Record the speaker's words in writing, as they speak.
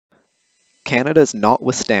Canada's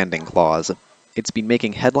Notwithstanding Clause. It's been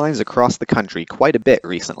making headlines across the country quite a bit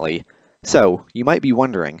recently. So, you might be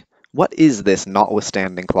wondering, what is this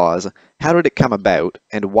Notwithstanding Clause? How did it come about?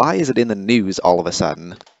 And why is it in the news all of a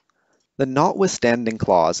sudden? The Notwithstanding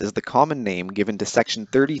Clause is the common name given to Section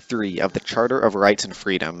 33 of the Charter of Rights and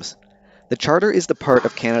Freedoms. The Charter is the part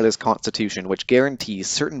of Canada's Constitution which guarantees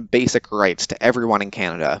certain basic rights to everyone in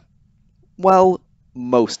Canada. Well,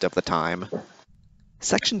 most of the time.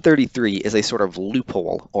 Section 33 is a sort of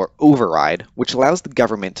loophole, or override, which allows the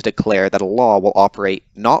government to declare that a law will operate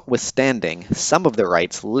notwithstanding some of the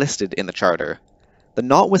rights listed in the Charter. The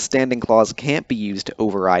Notwithstanding Clause can't be used to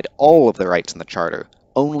override all of the rights in the Charter,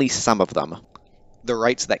 only some of them. The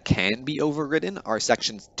rights that can be overridden are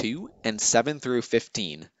Sections 2 and 7 through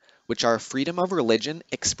 15, which are freedom of religion,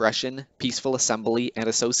 expression, peaceful assembly and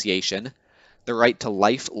association, the right to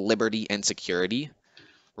life, liberty, and security,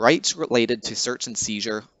 rights related to search and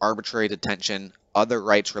seizure, arbitrary detention, other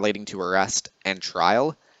rights relating to arrest and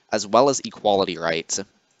trial, as well as equality rights.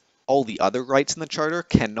 All the other rights in the Charter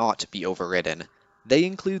cannot be overridden. They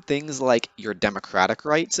include things like your democratic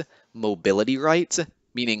rights, mobility rights,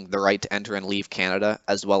 meaning the right to enter and leave Canada,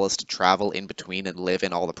 as well as to travel in between and live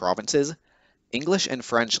in all the provinces, English and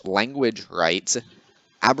French language rights,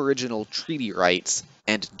 Aboriginal treaty rights,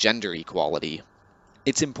 and gender equality.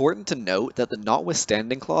 It's important to note that the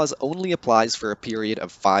Notwithstanding Clause only applies for a period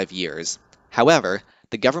of 5 years. However,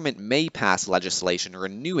 the government may pass legislation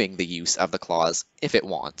renewing the use of the clause if it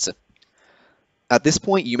wants. At this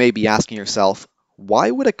point, you may be asking yourself, why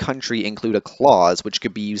would a country include a clause which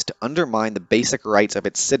could be used to undermine the basic rights of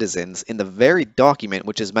its citizens in the very document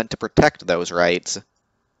which is meant to protect those rights?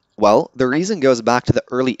 Well, the reason goes back to the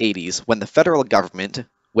early 80s when the federal government,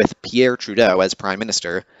 with Pierre Trudeau as Prime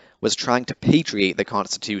Minister, was trying to patriate the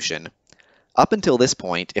Constitution. Up until this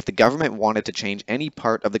point, if the government wanted to change any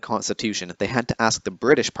part of the Constitution, they had to ask the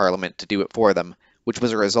British Parliament to do it for them, which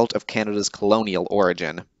was a result of Canada's colonial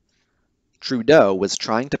origin. Trudeau was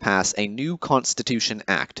trying to pass a new Constitution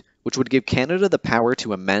Act, which would give Canada the power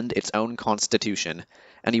to amend its own constitution,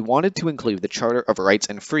 and he wanted to include the Charter of Rights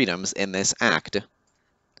and Freedoms in this act.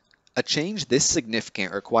 A change this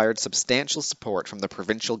significant required substantial support from the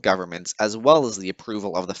provincial governments as well as the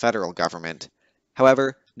approval of the federal government.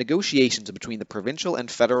 However, negotiations between the provincial and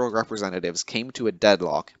federal representatives came to a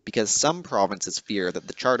deadlock because some provinces fear that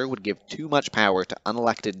the charter would give too much power to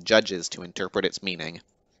unelected judges to interpret its meaning.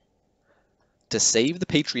 To save the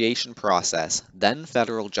patriation process, then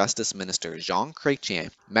Federal Justice Minister Jean Chrétien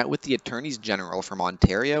met with the Attorneys General from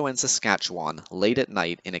Ontario and Saskatchewan late at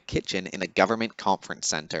night in a kitchen in a government conference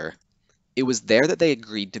centre. It was there that they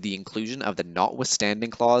agreed to the inclusion of the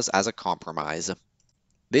Notwithstanding Clause as a compromise.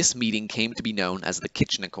 This meeting came to be known as the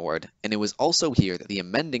Kitchen Accord, and it was also here that the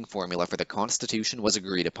amending formula for the Constitution was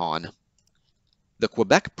agreed upon. The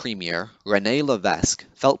Quebec Premier, René Lévesque,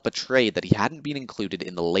 felt betrayed that he hadn't been included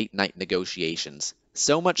in the late-night negotiations,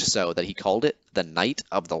 so much so that he called it the Night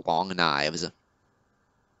of the Long Knives.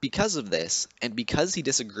 Because of this, and because he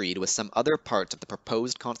disagreed with some other parts of the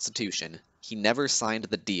proposed Constitution, he never signed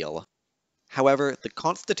the deal. However, the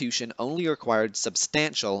Constitution only required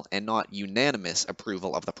substantial and not unanimous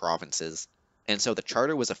approval of the provinces, and so the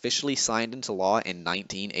Charter was officially signed into law in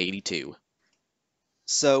 1982.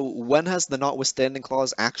 So, when has the Notwithstanding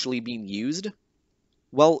Clause actually been used?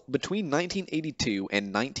 Well, between 1982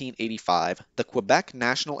 and 1985, the Quebec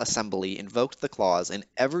National Assembly invoked the clause in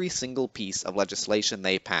every single piece of legislation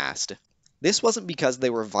they passed. This wasn't because they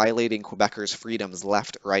were violating Quebecers' freedoms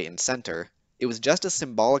left, right, and center. It was just a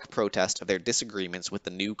symbolic protest of their disagreements with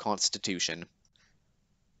the new constitution.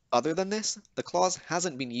 Other than this, the clause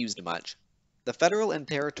hasn't been used much. The federal and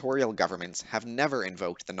territorial governments have never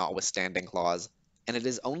invoked the Notwithstanding Clause, and it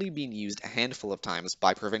has only been used a handful of times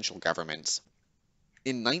by provincial governments.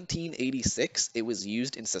 In 1986, it was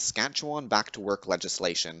used in Saskatchewan back-to-work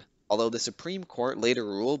legislation, although the Supreme Court later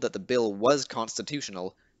ruled that the bill was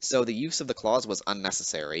constitutional, so the use of the clause was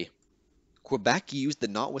unnecessary. Quebec used the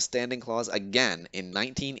Notwithstanding Clause again in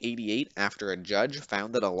 1988 after a judge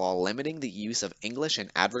found that a law limiting the use of English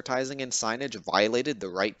in advertising and signage violated the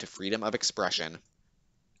right to freedom of expression.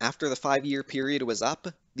 After the 5-year period was up,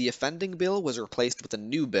 the offending bill was replaced with a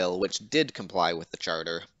new bill which did comply with the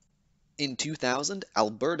Charter. In 2000,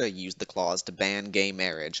 Alberta used the clause to ban gay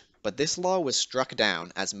marriage, but this law was struck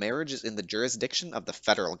down as marriage is in the jurisdiction of the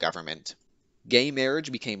federal government. Gay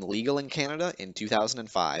marriage became legal in Canada in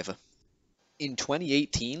 2005. In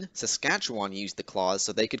 2018, Saskatchewan used the clause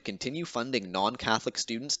so they could continue funding non-Catholic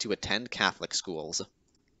students to attend Catholic schools.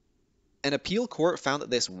 An appeal court found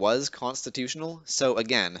that this was constitutional, so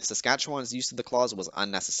again, Saskatchewan's use of the clause was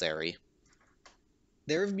unnecessary.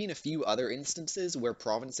 There have been a few other instances where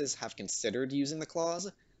provinces have considered using the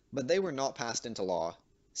clause, but they were not passed into law.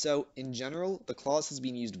 So, in general, the clause has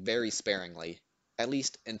been used very sparingly. At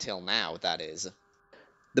least until now, that is.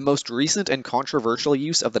 The most recent and controversial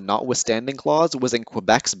use of the Notwithstanding Clause was in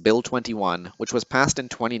Quebec's Bill 21, which was passed in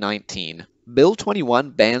 2019. Bill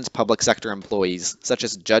 21 bans public sector employees, such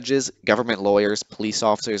as judges, government lawyers, police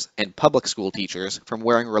officers, and public school teachers, from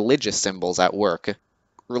wearing religious symbols at work.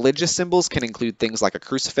 Religious symbols can include things like a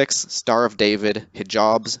crucifix, Star of David,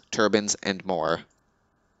 hijabs, turbans, and more.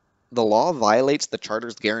 The law violates the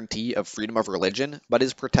Charter's guarantee of freedom of religion, but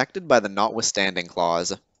is protected by the Notwithstanding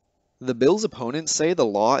Clause. The bill's opponents say the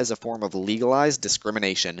law is a form of legalized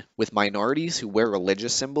discrimination, with minorities who wear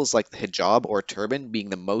religious symbols like the hijab or turban being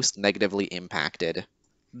the most negatively impacted.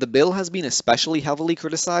 The bill has been especially heavily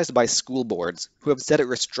criticized by school boards, who have said it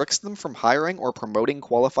restricts them from hiring or promoting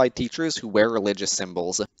qualified teachers who wear religious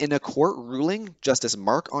symbols. In a court ruling, Justice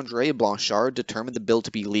Marc-André Blanchard determined the bill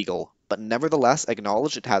to be legal, but nevertheless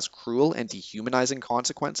acknowledged it has cruel and dehumanizing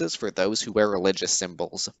consequences for those who wear religious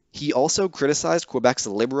symbols. He also criticized Quebec's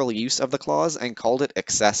liberal use of the clause and called it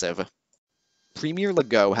excessive. Premier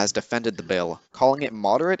Legault has defended the bill, calling it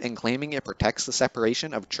moderate and claiming it protects the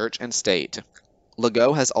separation of church and state.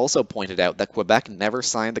 Legault has also pointed out that Quebec never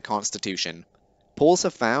signed the Constitution. Polls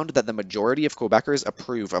have found that the majority of Quebecers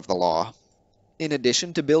approve of the law. In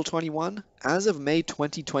addition to Bill 21, as of May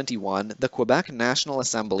 2021, the Quebec National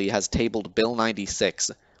Assembly has tabled Bill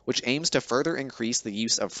 96, which aims to further increase the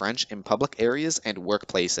use of French in public areas and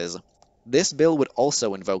workplaces. This bill would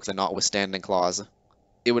also invoke the Notwithstanding Clause.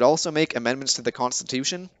 It would also make amendments to the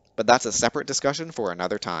Constitution, but that's a separate discussion for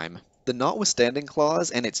another time. The Notwithstanding Clause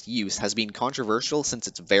and its use has been controversial since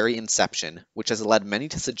its very inception, which has led many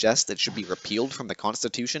to suggest it should be repealed from the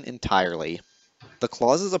Constitution entirely. The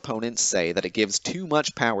clause's opponents say that it gives too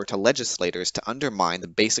much power to legislators to undermine the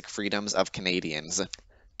basic freedoms of Canadians.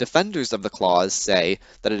 Defenders of the clause say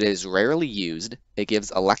that it is rarely used, it gives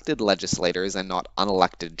elected legislators and not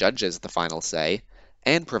unelected judges the final say,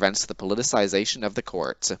 and prevents the politicization of the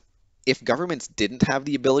courts. If governments didn't have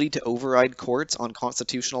the ability to override courts on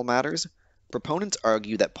constitutional matters, proponents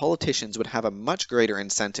argue that politicians would have a much greater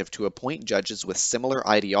incentive to appoint judges with similar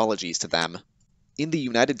ideologies to them. In the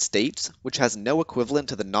United States, which has no equivalent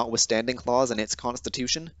to the Notwithstanding Clause in its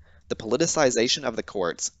constitution, the politicization of the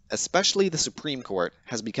courts, especially the Supreme Court,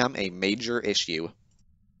 has become a major issue.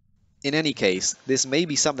 In any case, this may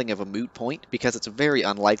be something of a moot point because it's very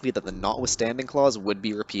unlikely that the Notwithstanding Clause would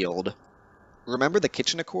be repealed. Remember the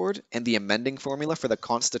Kitchen Accord and the amending formula for the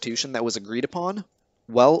Constitution that was agreed upon?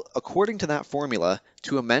 Well, according to that formula,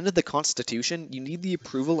 to amend the Constitution, you need the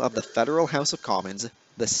approval of the Federal House of Commons,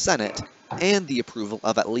 the Senate, and the approval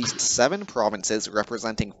of at least 7 provinces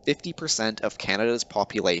representing 50% of Canada's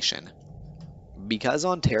population. Because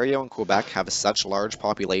Ontario and Quebec have such large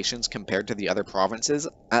populations compared to the other provinces,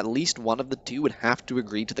 at least one of the two would have to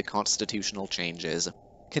agree to the constitutional changes.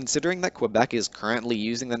 Considering that Quebec is currently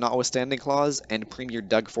using the Notwithstanding Clause, and Premier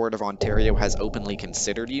Doug Ford of Ontario has openly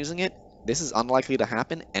considered using it, this is unlikely to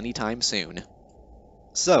happen anytime soon.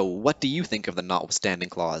 So, what do you think of the Notwithstanding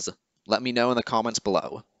Clause? Let me know in the comments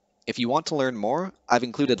below. If you want to learn more, I've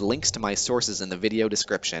included links to my sources in the video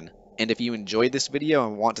description, and if you enjoyed this video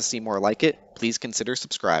and want to see more like it, please consider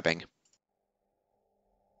subscribing.